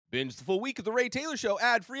Binge the full week of The Ray Taylor Show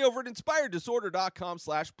ad-free over at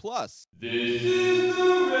inspireddisorder.com/plus. This is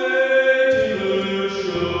The Ray Taylor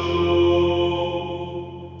Show.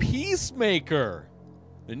 Peacemaker,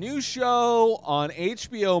 the new show on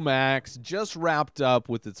HBO Max, just wrapped up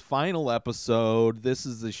with its final episode. This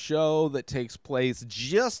is a show that takes place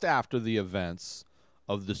just after the events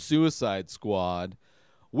of The Suicide Squad,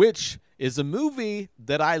 which is a movie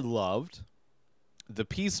that I loved. The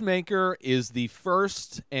Peacemaker is the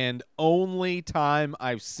first and only time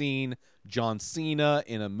I've seen John Cena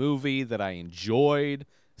in a movie that I enjoyed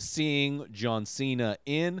seeing John Cena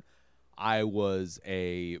in. I was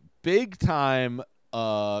a big-time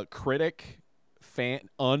critic,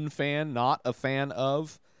 not a fan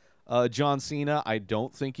of John Cena. I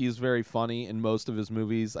don't think he's very funny in most of his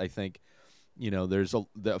movies. I think, there's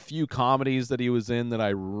a few comedies that he was in that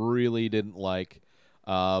I really didn't like.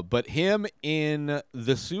 But him in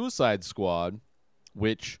The Suicide Squad,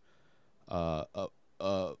 which a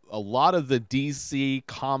lot of the DC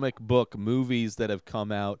comic book movies that have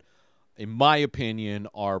come out, in my opinion,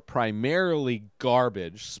 are primarily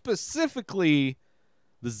garbage. Specifically,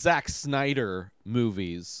 the Zack Snyder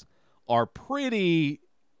movies are pretty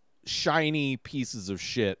shiny pieces of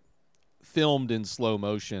shit filmed in slow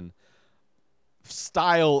motion.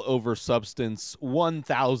 Style over substance,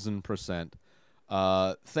 1,000%.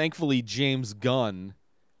 Thankfully, James Gunn's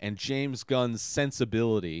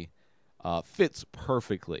sensibility fits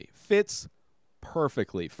perfectly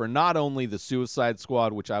for not only the Suicide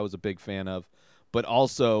Squad, which I was a big fan of, but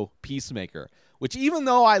also Peacemaker, which, even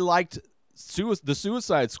though I liked the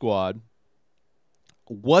Suicide Squad,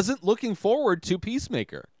 wasn't looking forward to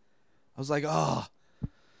Peacemaker. I was like,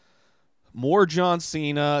 more John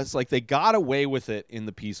Cena. It's like they got away with it in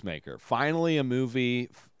the Peacemaker. Finally, a movie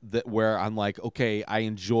where I'm like, okay, I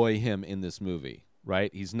enjoy him in this movie,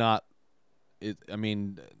 right? He's not, I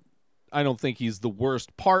don't think he's the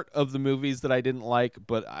worst part of the movies that I didn't like,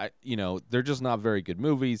 but they're just not very good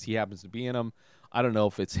movies. He happens to be in them. I don't know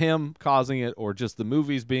if it's him causing it or just the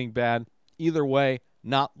movies being bad. Either way,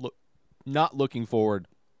 not looking forward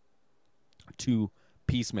to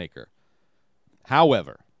Peacemaker.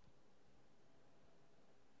 However,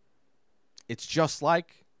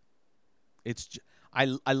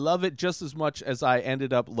 I love it just as much as I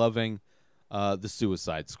ended up loving The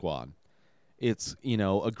Suicide Squad. It's,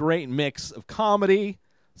 a great mix of comedy,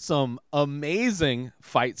 some amazing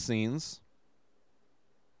fight scenes,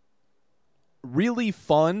 really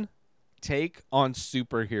fun take on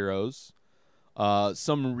superheroes,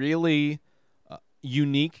 some really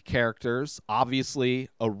unique characters, obviously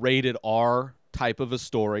a rated R type of a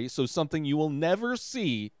story, so something you will never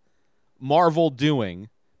see Marvel doing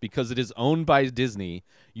because it is owned by Disney.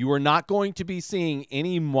 You are not going to be seeing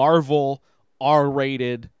any Marvel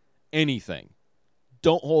R-rated anything.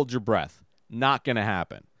 Don't hold your breath. Not going to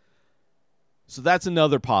happen. So that's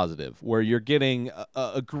another positive, where you're getting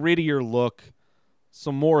a grittier look,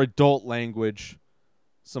 some more adult language,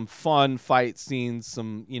 some fun fight scenes,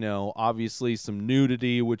 some, obviously some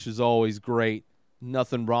nudity, which is always great.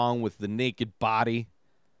 Nothing wrong with the naked body.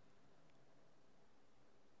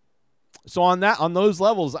 So on those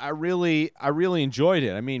levels, I really enjoyed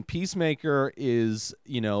it. I mean, Peacemaker is,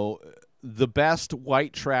 the best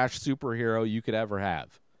white trash superhero you could ever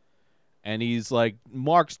have. And he's like,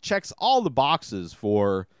 checks all the boxes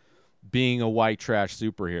for being a white trash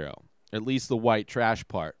superhero, at least the white trash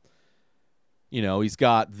part. He's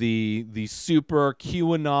got the super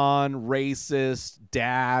QAnon racist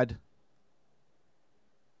dad,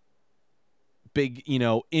 big,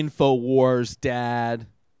 InfoWars dad,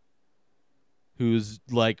 who's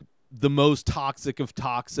like the most toxic of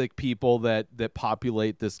toxic people that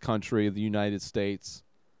populate this country, the United States,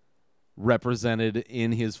 represented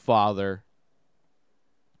in his father.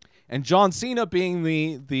 And John Cena being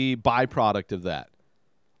the byproduct of that.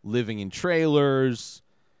 Living in trailers,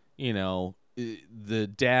 the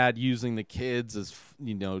dad using the kids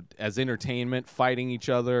as entertainment, fighting each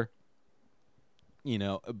other.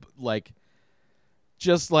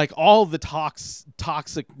 Just like all the toxicity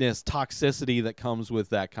that comes with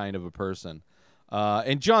that kind of a person.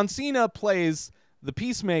 And John Cena plays the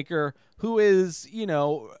Peacemaker, who is,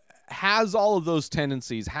 has all of those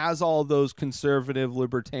tendencies, has all of those conservative,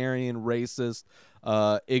 libertarian, racist,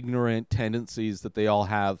 ignorant tendencies that they all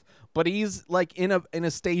have. But he's like in a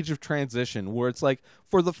stage of transition where it's like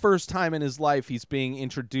for the first time in his life, he's being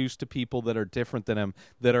introduced to people that are different than him,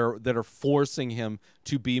 that are forcing him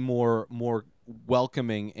to be more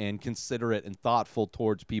welcoming and considerate and thoughtful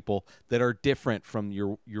towards people that are different from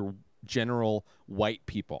your general white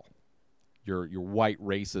people, your white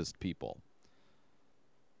racist people.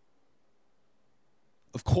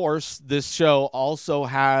 Of course, this show also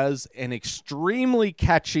has an extremely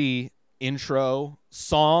catchy intro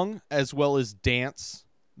song as well as dance.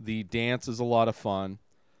 The dance is a lot of fun,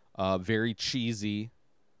 very cheesy.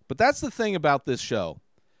 But that's the thing about this show.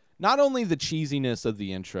 Not only the cheesiness of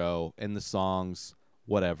the intro and the songs,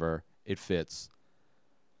 whatever, it fits,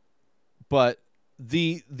 but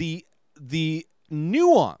the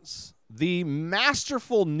nuance, the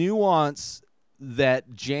masterful nuance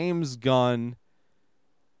that James Gunn,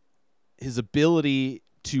 his ability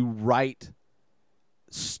to write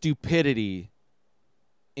stupidity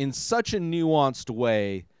in such a nuanced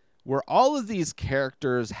way where all of these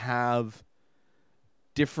characters have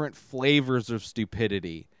different flavors of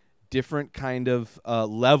stupidity, different kind of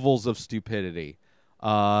levels of stupidity.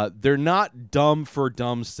 They're not dumb for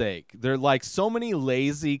dumb's sake. They're like so many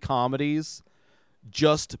lazy comedies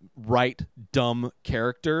just write dumb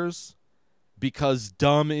characters because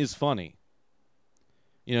dumb is funny.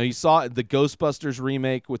 You know, you saw the Ghostbusters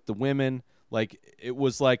remake with the women. Like, it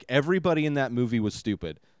was like everybody in that movie was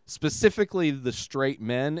stupid. Specifically, the straight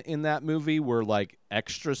men in that movie were, like,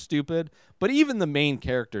 extra stupid. But even the main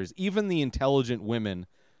characters, even the intelligent women,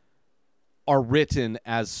 are written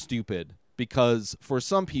as stupid because for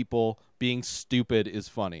some people, being stupid is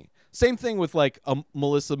funny. Same thing with, like,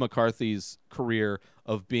 Melissa McCarthy's career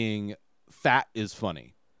of being fat is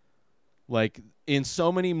funny. Like, in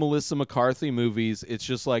so many Melissa McCarthy movies, it's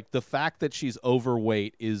just like the fact that she's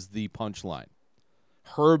overweight is the punchline.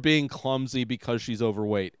 Her being clumsy because she's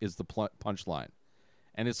overweight is the punchline.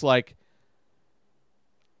 And it's like,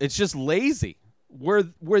 it's just lazy. Where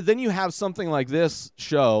then you have something like this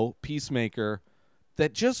show, Peacemaker,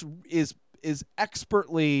 that just is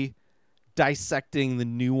expertly dissecting the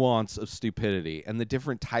nuance of stupidity and the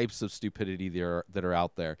different types of stupidity that are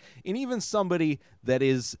out there. And even somebody that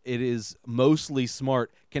is mostly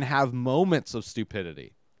smart can have moments of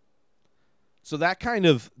stupidity. So that kind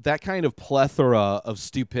of plethora of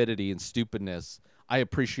stupidity and stupidness I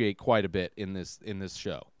appreciate quite a bit in this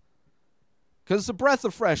show. Cuz it's a breath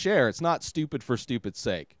of fresh air. It's not stupid for stupid's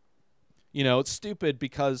sake. You know, it's stupid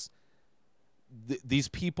because these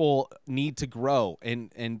people need to grow,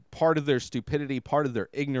 and part of their stupidity, part of their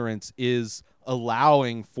ignorance is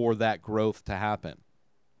allowing for that growth to happen.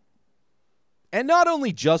 And not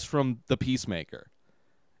only just from the Peacemaker.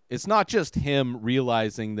 It's not just him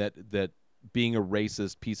realizing that being a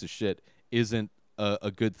racist piece of shit isn't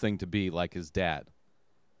a good thing to be, like his dad.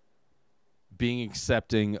 Being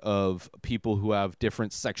accepting of people who have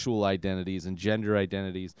different sexual identities and gender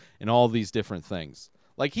identities and all these different things.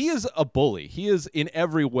 Like, he is a bully. He is in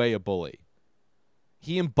every way a bully.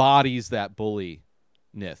 He embodies that bully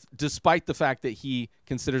myth, despite the fact that he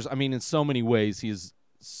considers, I mean, in so many ways, he is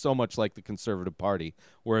so much like the Conservative Party,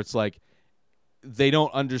 where it's like they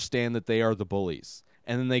don't understand that they are the bullies.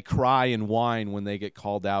 And then they cry and whine when they get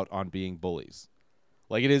called out on being bullies.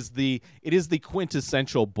 Like, it is the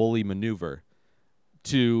quintessential bully maneuver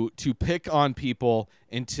to pick on people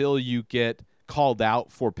until you get called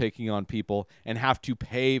out for picking on people and have to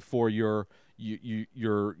pay for you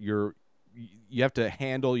have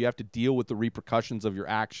to deal with the repercussions of your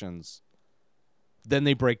actions. Then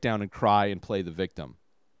they break down and cry and play the victim.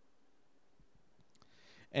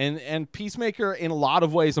 And Peacemaker in a lot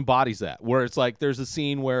of ways embodies that, where it's like there's a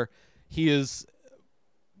scene where he is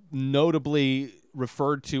notably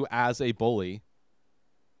referred to as a bully,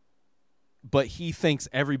 but he thinks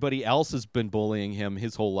everybody else has been bullying him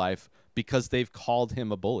his whole life because they've called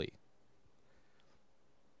him a bully.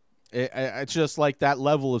 It's just like that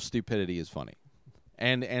level of stupidity is funny.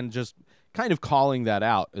 And just kind of calling that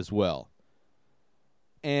out as well.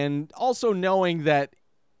 And also knowing that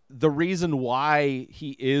the reason why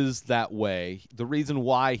he is that way, the reason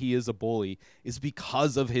why he is a bully, is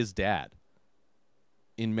because of his dad.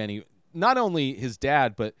 Not only his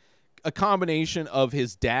dad, but a combination of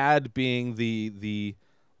his dad being the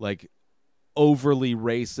like overly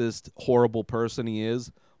racist, horrible person he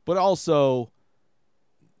is, but also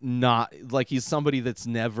not like he's somebody that's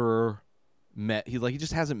never met. He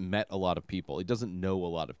just hasn't met a lot of people. He doesn't know a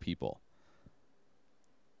lot of people.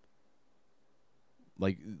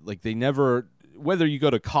 Like they never, whether you go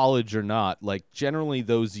to college or not, like generally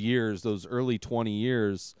those years, those early 20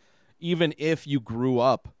 years, even if you grew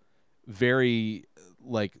up very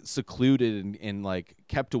like secluded and like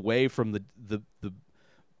kept away from the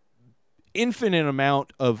infinite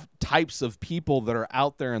amount of types of people that are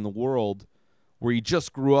out there in the world, where you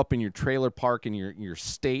just grew up in your trailer park in your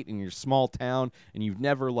state, in your small town, and you've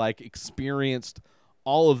never like experienced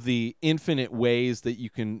all of the infinite ways that you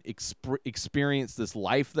can experience this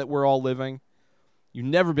life that we're all living. You've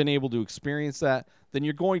never been able to experience that, then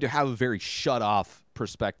you're going to have a very shut off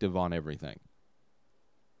perspective on everything.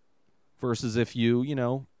 Versus if you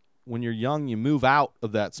when you're young, you move out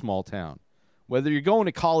of that small town. Whether you're going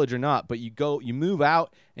to college or not, but you move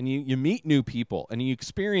out and you meet new people and you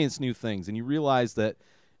experience new things and you realize that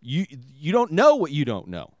you don't know what you don't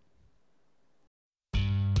know.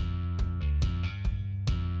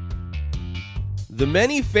 The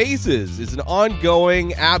Many Faces is an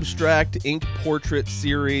ongoing abstract ink portrait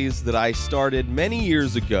series that I started many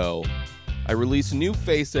years ago. I release a new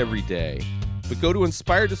face every day, but go to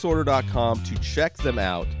inspireddisorder.com to check them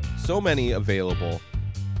out. So many available.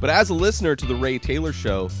 But as a listener to The Ray Taylor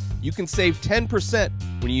Show, you can save 10%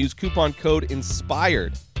 when you use coupon code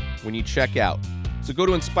INSPIRED when you check out. So go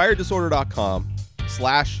to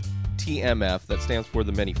inspireddisorder.com/TMF. That stands for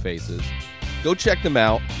The Many Faces. Go check them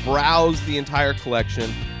out, browse the entire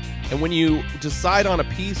collection, and when you decide on a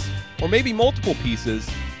piece, or maybe multiple pieces,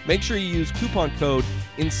 make sure you use coupon code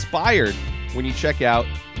INSPIRED when you check out,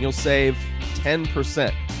 and you'll save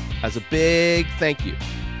 10%. As a big thank you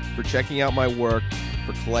for checking out my work,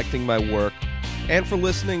 for collecting my work, and for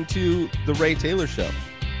listening to The Ray Taylor Show.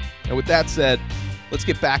 And with that said, let's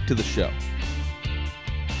get back to the show.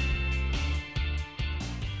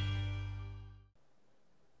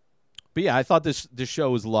 But yeah, I thought this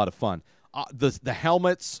show was a lot of fun. The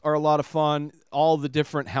helmets are a lot of fun. All the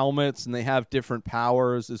different helmets, and they have different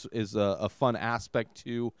powers, is a fun aspect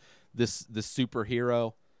to this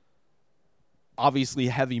superhero. Obviously,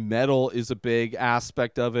 heavy metal is a big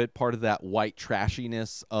aspect of it, part of that white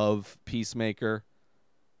trashiness of Peacemaker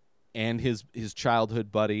and his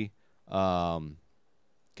childhood buddy,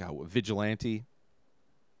 Vigilante,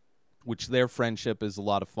 which their friendship is a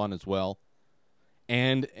lot of fun as well.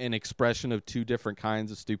 And an expression of two different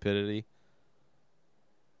kinds of stupidity.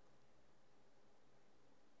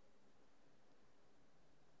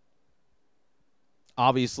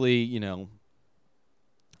 Obviously,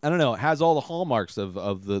 I don't know, it has all the hallmarks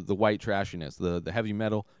of the white trashiness, the heavy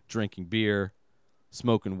metal, drinking beer,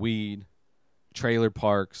 smoking weed, trailer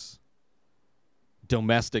parks,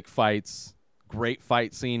 domestic fights. Great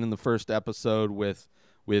fight scene in the first episode with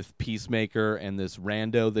Peacemaker and this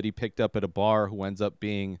rando that he picked up at a bar who ends up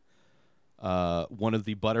being one of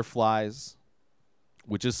the butterflies,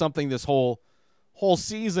 which is something this whole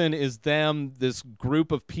season is this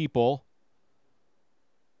group of people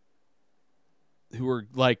who are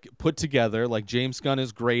like put together. Like James Gunn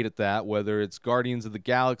is great at that, whether it's Guardians of the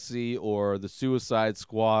Galaxy or the Suicide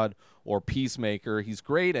Squad or Peacemaker. He's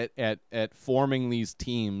great at forming these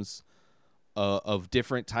teams of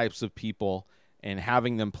different types of people and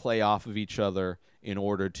having them play off of each other in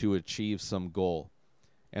order to achieve some goal.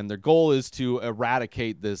 And their goal is to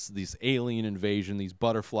eradicate this alien invasion, these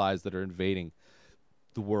butterflies that are invading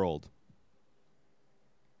the world.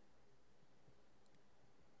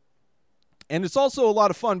 And it's also a lot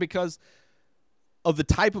of fun because of the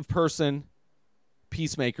type of person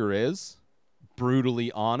Peacemaker is,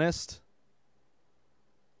 brutally honest,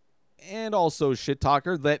 and also shit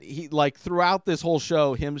talker, that he, like, throughout this whole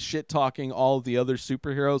show, him shit talking all of the other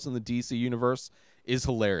superheroes in the DC universe is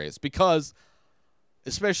hilarious, because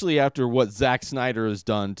especially after what Zack Snyder has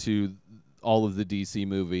done to all of the DC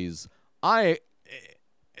movies,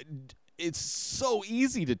 it's so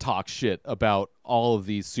easy to talk shit about all of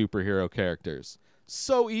these superhero characters.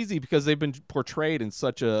 So easy, because they've been portrayed in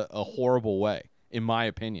such a horrible way, in my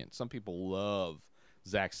opinion. Some people love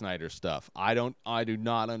Zack Snyder stuff. I do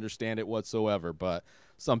not understand it whatsoever, but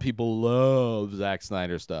some people love Zack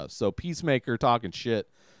Snyder stuff. So Peacemaker talking shit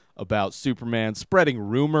about Superman, spreading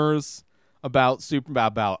rumors about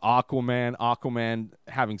Aquaman. Aquaman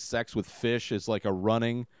having sex with fish is like a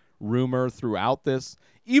running rumor throughout this.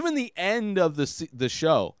 Even the end of the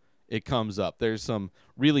show, it comes up. There's some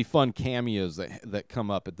really fun cameos that come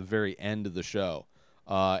up at the very end of the show,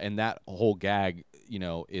 and that whole gag,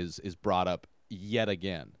 is brought up yet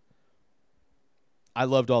again. I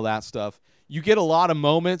loved all that stuff. You get a lot of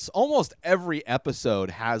moments. Almost every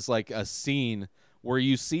episode has like a scene where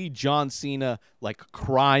you see John Cena like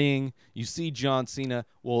crying. You see John Cena,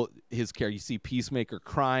 his character. You see Peacemaker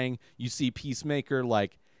crying. You see Peacemaker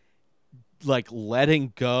like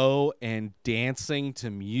letting go and dancing to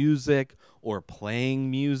music or playing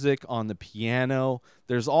music on the piano.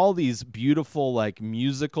 There's all these beautiful like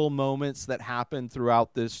musical moments that happen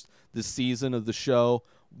throughout this season of the show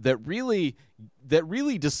that really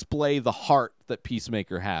display the heart that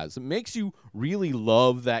Peacemaker has. It makes you really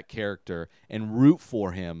love that character and root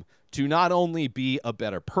for him to not only be a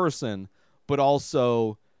better person, but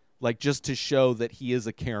also like just to show that he is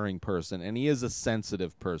a caring person and he is a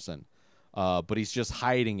sensitive person. But he's just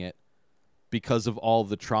hiding it because of all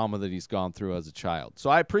the trauma that he's gone through as a child. So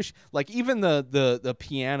I appreciate, like, even the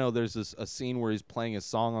piano, there's a scene where he's playing a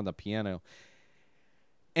song on the piano,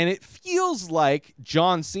 and it feels like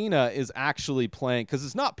John Cena is actually playing, because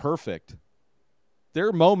it's not perfect. There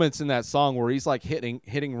are moments in that song where he's like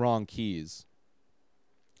hitting wrong keys,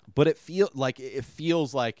 but it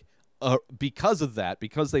feels like because of that,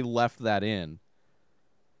 because they left that in,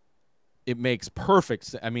 it makes perfect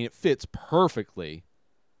sense. I mean, it fits perfectly.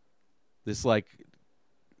 This, like,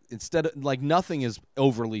 instead of, like, nothing is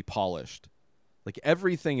overly polished. Like,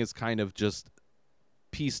 everything is kind of just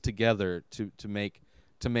pieced together to make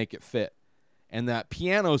it fit. And that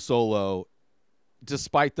piano solo,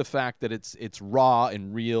 despite the fact that it's raw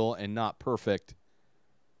and real and not perfect,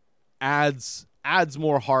 adds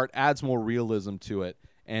more heart, adds more realism to it,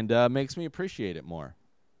 and makes me appreciate it more.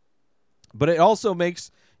 But it also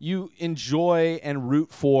makes you enjoy and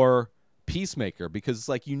root for Peacemaker, because it's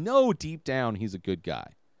like, deep down he's a good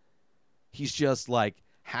guy. He's just like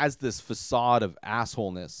has this facade of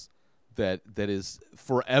assholeness that is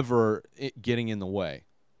forever getting in the way.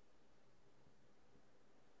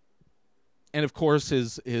 And of course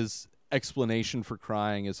his explanation for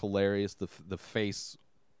crying is hilarious. The face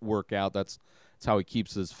workout, that's how he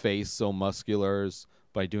keeps his face so muscular, is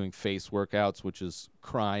by doing face workouts, which is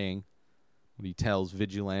crying. When he tells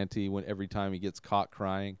Vigilante every time he gets caught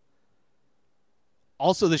crying.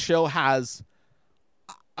 Also, the show has,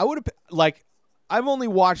 I've only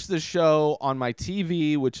watched this show on my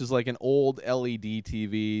TV, which is like an old LED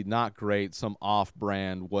TV, not great, some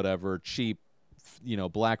off-brand, whatever, cheap,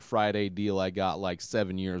 Black Friday deal I got like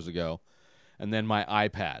 7 years ago, and then my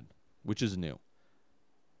iPad, which is new.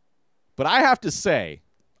 But I have to say,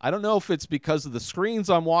 I don't know if it's because of the screens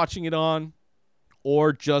I'm watching it on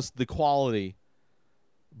or just the quality,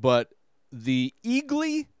 but the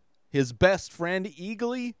Eagly, his best friend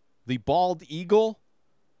Eagly, the bald eagle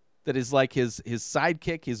that is like his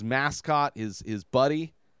sidekick, his mascot, his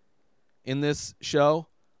buddy in this show,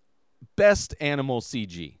 best animal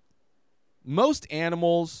CG. Most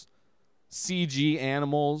animals, CG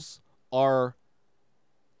animals, are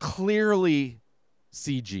clearly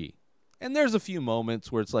CG. And there's a few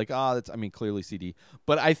moments where it's like, clearly CG.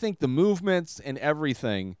 But I think the movements and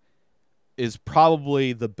everything is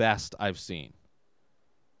probably the best I've seen,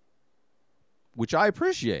 which I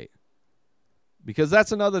appreciate, because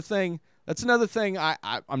that's another thing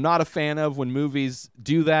I'm not a fan of, when movies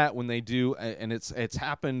do that, when they do, and it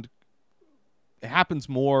happens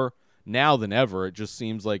more now than ever. It just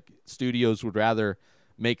seems like studios would rather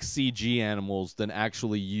make CG animals than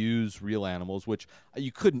actually use real animals, which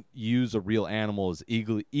you couldn't use a real animal as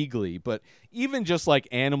eagly, but even just like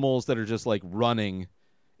animals that are just like running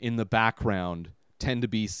in the background tend to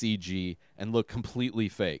be CG and look completely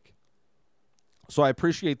fake. So I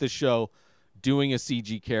appreciate this show doing a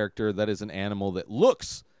CG character that is an animal that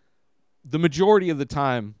looks, the majority of the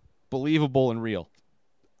time, believable and real.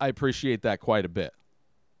 I appreciate that quite a bit,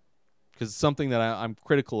 because it's something that I'm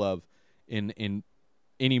critical of in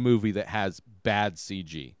any movie that has bad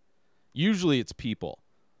CG. Usually it's people,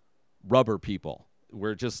 rubber people,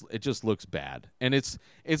 where it just looks bad. And it's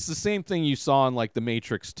the same thing you saw in like The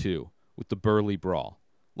Matrix 2 with the Burly Brawl.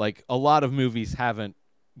 Like, a lot of movies haven't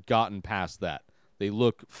gotten past that. They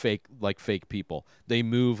look fake, like fake people. They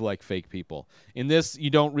move like fake people. In this,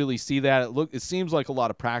 you don't really see that. It seems like a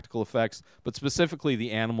lot of practical effects, but specifically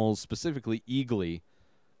the animals, specifically Eagly,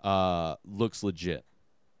 looks legit.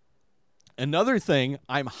 Another thing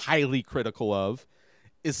I'm highly critical of,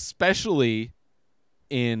 especially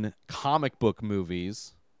in comic book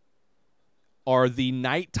movies, are the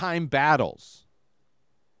nighttime battles.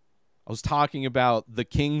 I was talking about The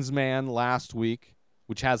Kingsman last week,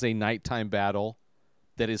 which has a nighttime battle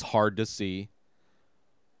that is hard to see.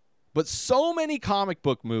 But so many comic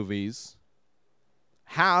book movies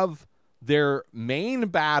have their main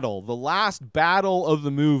battle, the last battle of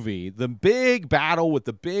the movie, the big battle with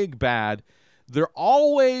the big bad, they're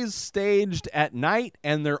always staged at night,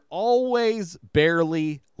 and they're always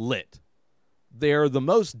barely lit. They're the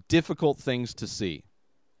most difficult things to see.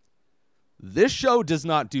 This show does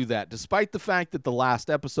not do that, despite the fact that the last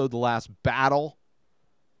episode, the last battle,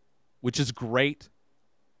 which is great,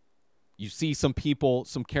 you see some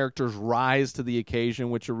characters rise to the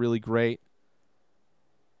occasion, which are really great.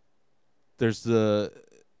 There's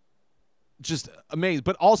just amazing,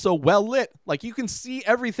 but also well lit. Like, you can see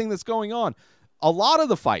everything that's going on. A lot of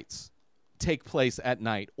the fights take place at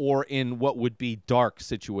night or in what would be dark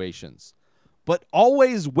situations, but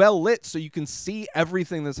always well lit so you can see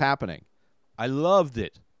everything that's happening. I loved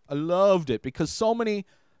it. because so many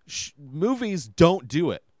movies don't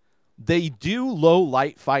do it. They do low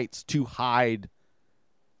light fights to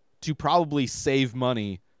probably save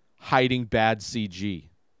money hiding bad CG.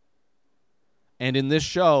 And in this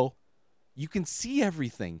show, you can see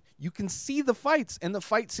everything. You can see the fights, and the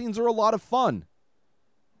fight scenes are a lot of fun.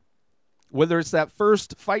 Whether it's that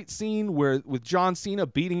first fight scene with John Cena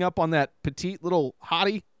beating up on that petite little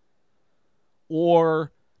hottie,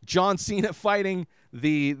 or John Cena fighting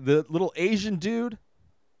the little Asian dude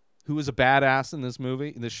who is a badass in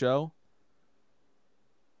this show,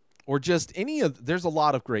 or just there's a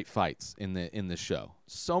lot of great fights in this show.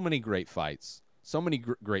 So many great fights, so many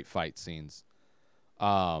great fight scenes.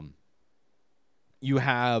 You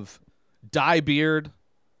have Diebeard,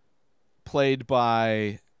 played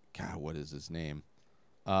by, God, what is his name?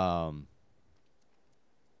 Come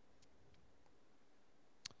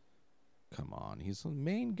on, he's the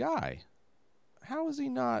main guy. How is he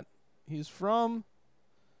not? He's from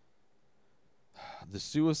the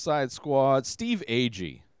Suicide Squad. Steve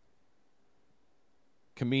Agee.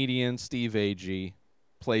 Comedian Steve Agee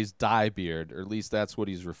plays Diebeard, or at least that's what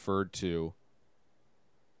he's referred to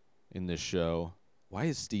in this show. Why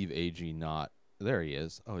is Steve Agee not? There he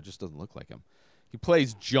is. Oh, it just doesn't look like him. He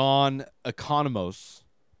plays John Economos,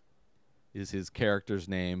 is his character's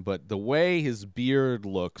name, but the way his beard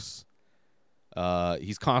looks,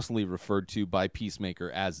 he's constantly referred to by Peacemaker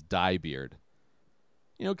as Diebeard.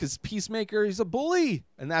 You know, because Peacemaker, he's a bully,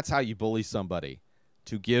 and that's how you bully somebody,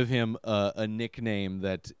 to give him a nickname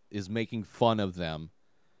that is making fun of them,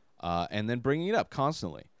 and then bringing it up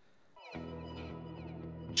constantly.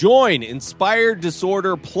 Join Inspired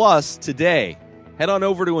Disorder Plus today. Head on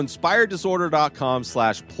over to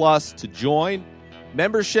inspireddisorder.com/plus to join.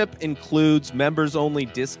 Membership includes members-only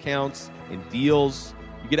discounts and deals.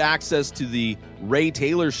 You get access to the Ray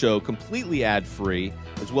Taylor Show completely ad-free,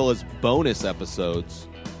 as well as bonus episodes.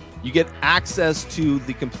 You get access to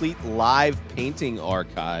the complete live painting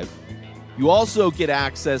archive. You also get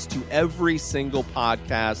access to every single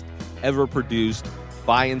podcast ever produced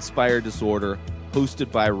by Inspired Disorder,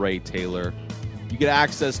 hosted by Ray Taylor. You get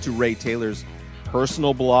access to Ray Taylor's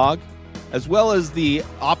personal blog, as well as the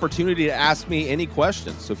opportunity to ask me any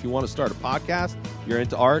questions. So if you want to start a podcast, you're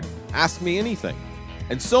into art, ask me anything.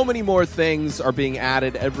 And so many more things are being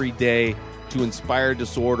added every day to Inspired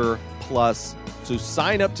Disorder Plus. So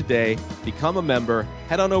sign up today, become a member,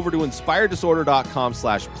 head on over to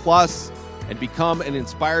inspireddisorder.com/plus and become an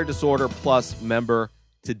Inspired Disorder Plus member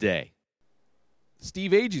today.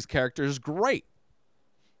 Steve Agee's character is great.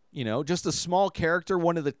 You know, just a small character.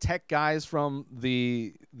 One of the tech guys from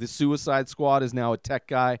the Suicide Squad is now a tech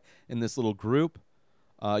guy in this little group.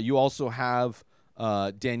 You also have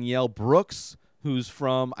Danielle Brooks, who's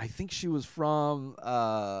from, I think she was from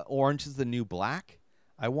Orange is the New Black,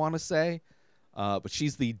 I want to say. But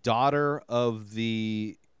she's the daughter of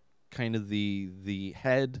the kind of the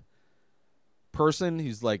head person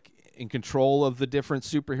who's like in control of the different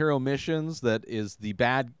superhero missions. That is the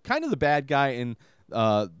bad guy in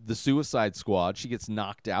the Suicide Squad. She gets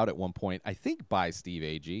knocked out at one point, I think by Steve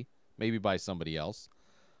Agee, maybe by somebody else.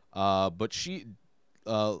 But she,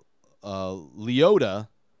 Leota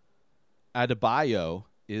Adebayo,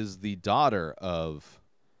 is the daughter of,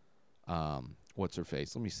 what's her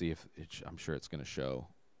face? Let me see if I'm sure it's going to show.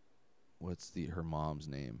 What's her mom's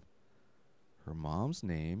name? Her mom's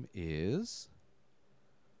name is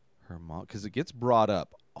because it gets brought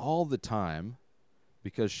up all the time,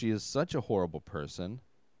 because she is such a horrible person.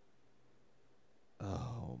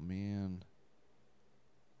 Oh, man.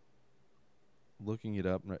 Looking it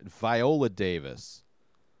up. Viola Davis.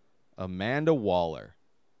 Amanda Waller.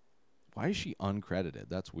 Why is she uncredited?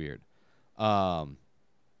 That's weird.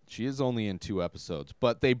 She is only in 2 episodes.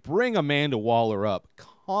 But they bring Amanda Waller up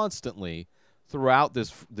constantly throughout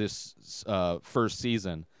this first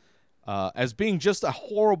season as being just a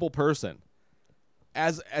horrible person.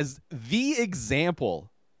 As the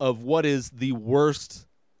example of what is the worst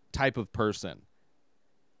type of person.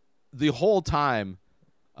 The whole time,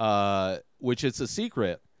 which is a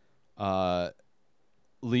secret, Leota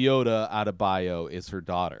Adebayo is her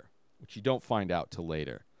daughter, which you don't find out till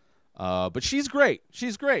later. But she's great.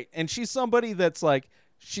 She's great. And she's somebody that's like,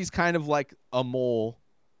 she's kind of like a mole,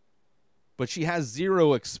 but she has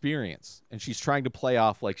 0 experience. And she's trying to play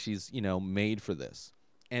off like she's, made for this.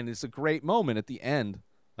 And it's a great moment at the end.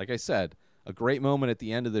 Like I said, a great moment at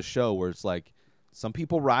the end of the show where it's like some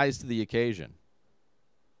people rise to the occasion.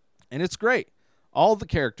 And it's great. All the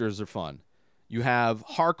characters are fun. You have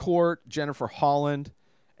Harcourt, Jennifer Holland,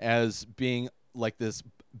 as being like this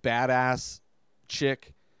badass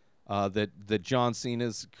chick that John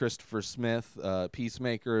Cena's Christopher Smith,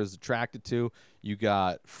 Peacemaker, is attracted to. You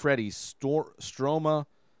got Freddie Stroma,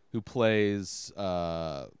 who plays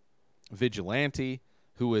Vigilante,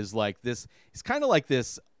 who is like this. He's kind of like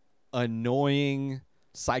this annoying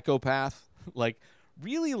psychopath, like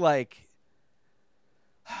really like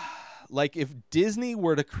if Disney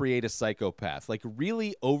were to create a psychopath, like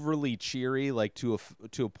really overly cheery, like to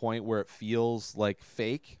a point where it feels like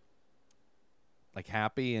fake, like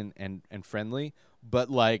happy and friendly, but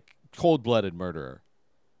like cold-blooded murderer.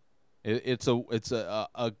 It's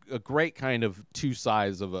a great kind of two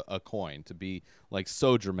sides of a coin, to be like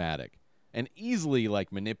so dramatic and easily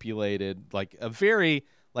like manipulated, like a very,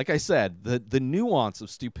 like I said, the nuance of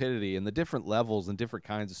stupidity and the different levels and different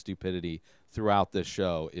kinds of stupidity throughout this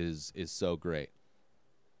show is so great.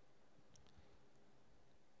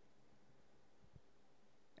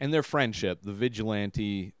 And their friendship, the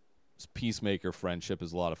Vigilante Peacemaker friendship,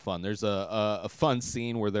 is a lot of fun. There's a fun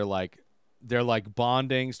scene where they're like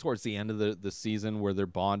bonding towards the end of the season, where they're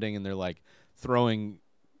bonding and they're like throwing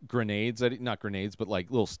grenades at, not grenades, but like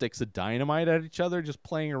little sticks of dynamite at each other, just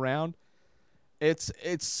playing around. It's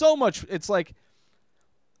so much. It's like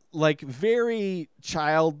very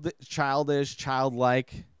childish,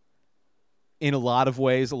 childlike in a lot of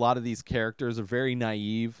ways. A lot of these characters are very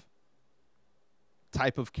naive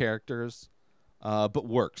type of characters, but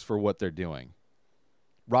works for what they're doing.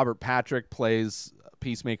 Robert Patrick plays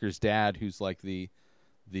Peacemaker's dad, who's like the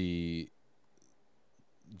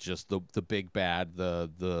big bad,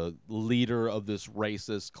 the leader of this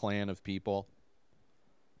racist clan of people.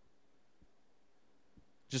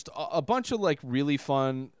 Just a bunch of like really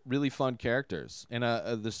fun characters. And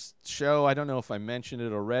this show, I don't know if I mentioned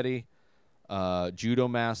it already. Judo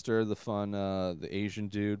Master, the Asian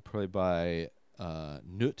dude, played by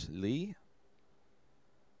Nut Lee.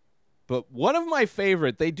 But one of my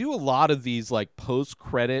favorite, they do a lot of these like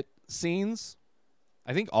post-credit scenes.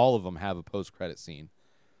 I think all of them have a post-credit scene.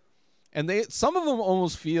 And some of them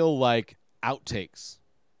almost feel like outtakes.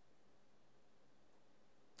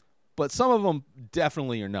 But some of them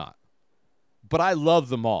definitely are not. But I love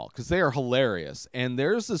them all because they are hilarious. And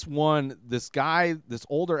there's this guy, this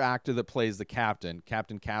older actor that plays the captain,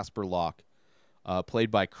 Captain Casper Locke, played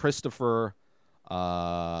by Christopher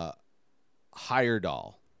Heyerdahl.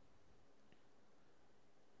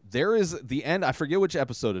 There is the end, I forget which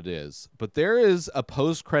episode it is, but there is a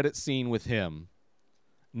post-credit scene with him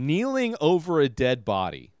kneeling over a dead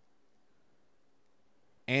body.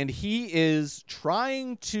 And he is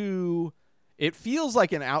trying to, it feels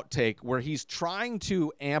like an outtake where he's trying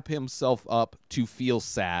to amp himself up to feel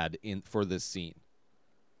sad for this scene.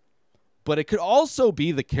 But it could also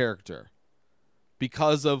be the character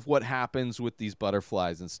because of what happens with these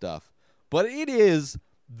butterflies and stuff. But it is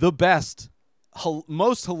the best,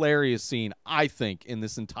 most hilarious scene, I think, in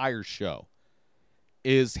this entire show,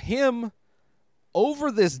 is him over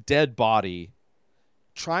this dead body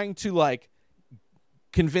trying to like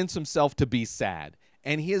convince himself to be sad.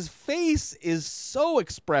 And his face is so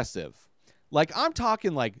expressive. Like, I'm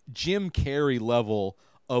talking like Jim Carrey level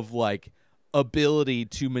of like ability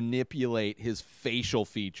to manipulate his facial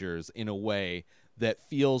features in a way that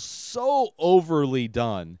feels so overly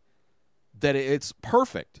done that it's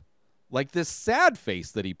perfect. Like this sad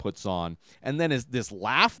face that he puts on, and then this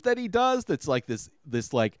laugh that he does that's like this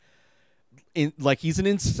like he's an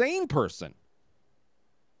insane person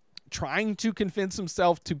trying to convince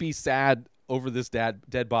himself to be sad over this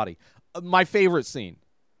dead body. My favorite scene.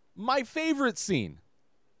 Like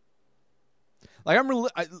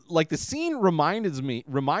like the scene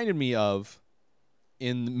reminded me of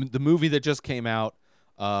in the movie that just came out,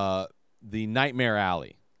 The Nightmare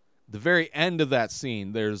Alley. The very end of that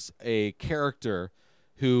scene, there's a character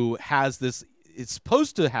who has this, it's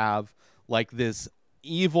supposed to have like this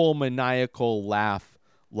evil maniacal laugh,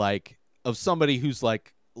 like of somebody who's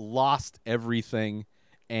like lost everything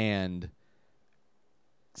and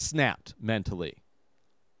snapped mentally,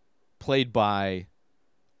 played by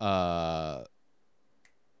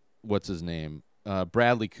what's his name,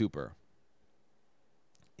 Bradley Cooper.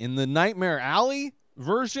 In the Nightmare Alley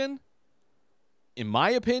version, in my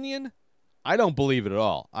opinion, I don't believe it at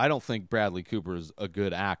all. I don't think Bradley Cooper is a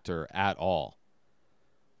good actor at all.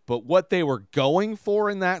 But what they were going for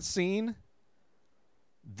in that scene,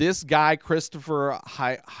 this guy, Christopher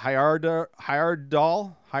Heyerdahl,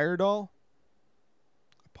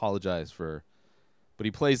 apologize for, but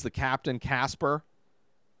he plays the Captain Casper.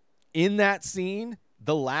 In that scene,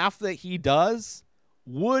 the laugh that he does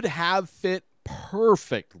would have fit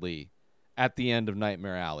perfectly at the end of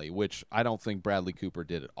Nightmare Alley, which I don't think Bradley Cooper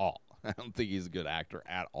did at all. I don't think he's a good actor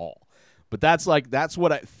at all. But that's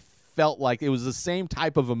what I felt like. It was the same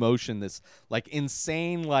type of emotion, this like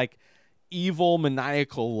insane, like evil,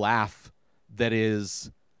 maniacal laugh that is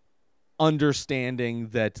understanding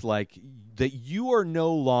that like that you are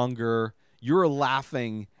no longer, you're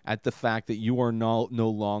laughing at the fact that you are no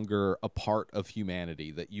longer a part of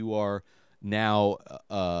humanity, that you are now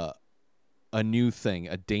a new thing,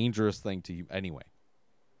 a dangerous thing to you. Anyway,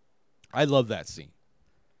 I love that scene.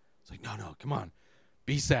 It's like, no, come on,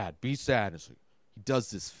 be sad. It's like, he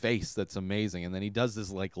does this face that's amazing, and then he does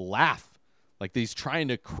this like laugh, like he's trying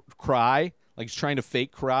to cry, like he's trying to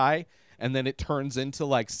fake cry, and then it turns into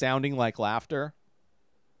like sounding like laughter.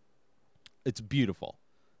 It's beautiful.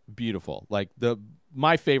 Like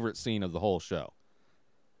my favorite scene of the whole show.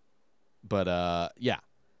 But yeah.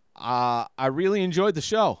 I really enjoyed the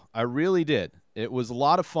show. I really did. It was a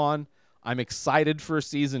lot of fun. I'm excited for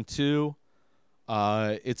season 2.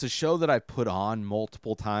 It's a show that I put on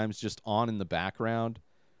multiple times, just on in the background.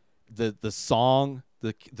 The song,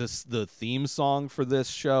 the theme song for this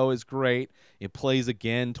show is great. It plays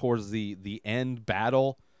again towards the end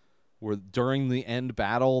battle, where during the end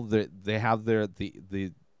battle they have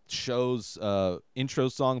the show's intro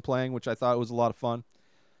song playing, which I thought was a lot of fun.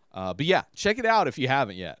 But yeah, check it out if you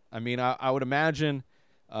haven't yet. I mean, I would imagine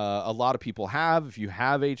a lot of people have. If you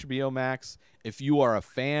have HBO Max, if you are a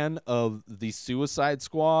fan of the Suicide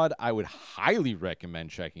Squad, I would highly recommend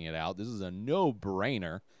checking it out. This is a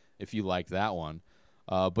no-brainer if you like that one.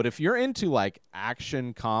 But if you're into like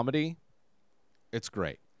action comedy, it's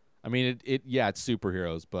great. I mean, it's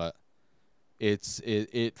superheroes, but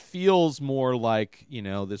it feels more like,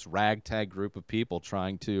 this ragtag group of people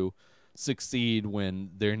trying to succeed when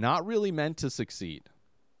they're not really meant to succeed,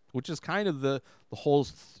 which is kind of the whole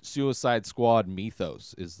Suicide Squad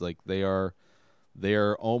mythos, is like they are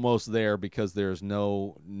almost there because there's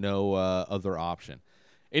no other option.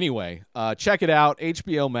 Anyway, check it out.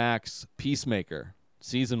 HBO Max, Peacemaker,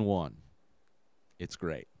 season 1. It's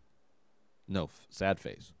great. No, sad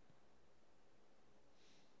face.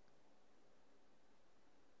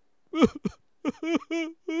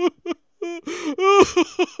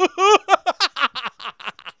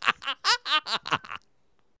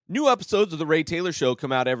 New episodes of The Ray Taylor Show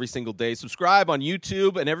come out every single day. Subscribe on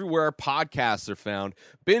YouTube and everywhere our podcasts are found.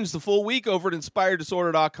 Binge the full week over at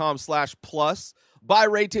inspireddisorder.com/plus. Buy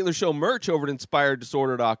Ray Taylor Show merch over at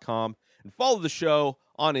inspireddisorder.com. And follow the show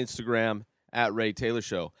on Instagram at Ray Taylor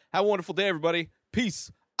Show. Have a wonderful day, everybody.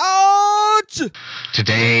 Peace out!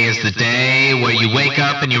 Today is the day where you wake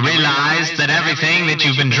up and you realize that everything that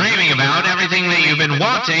you've been dreaming about, everything that you've been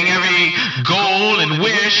wanting, every goal and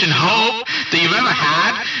wish and hope that you've ever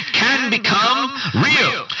had can become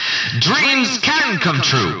real. Dreams can come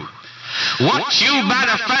true. What you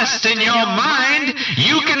manifest in your mind,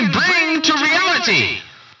 you can bring to reality.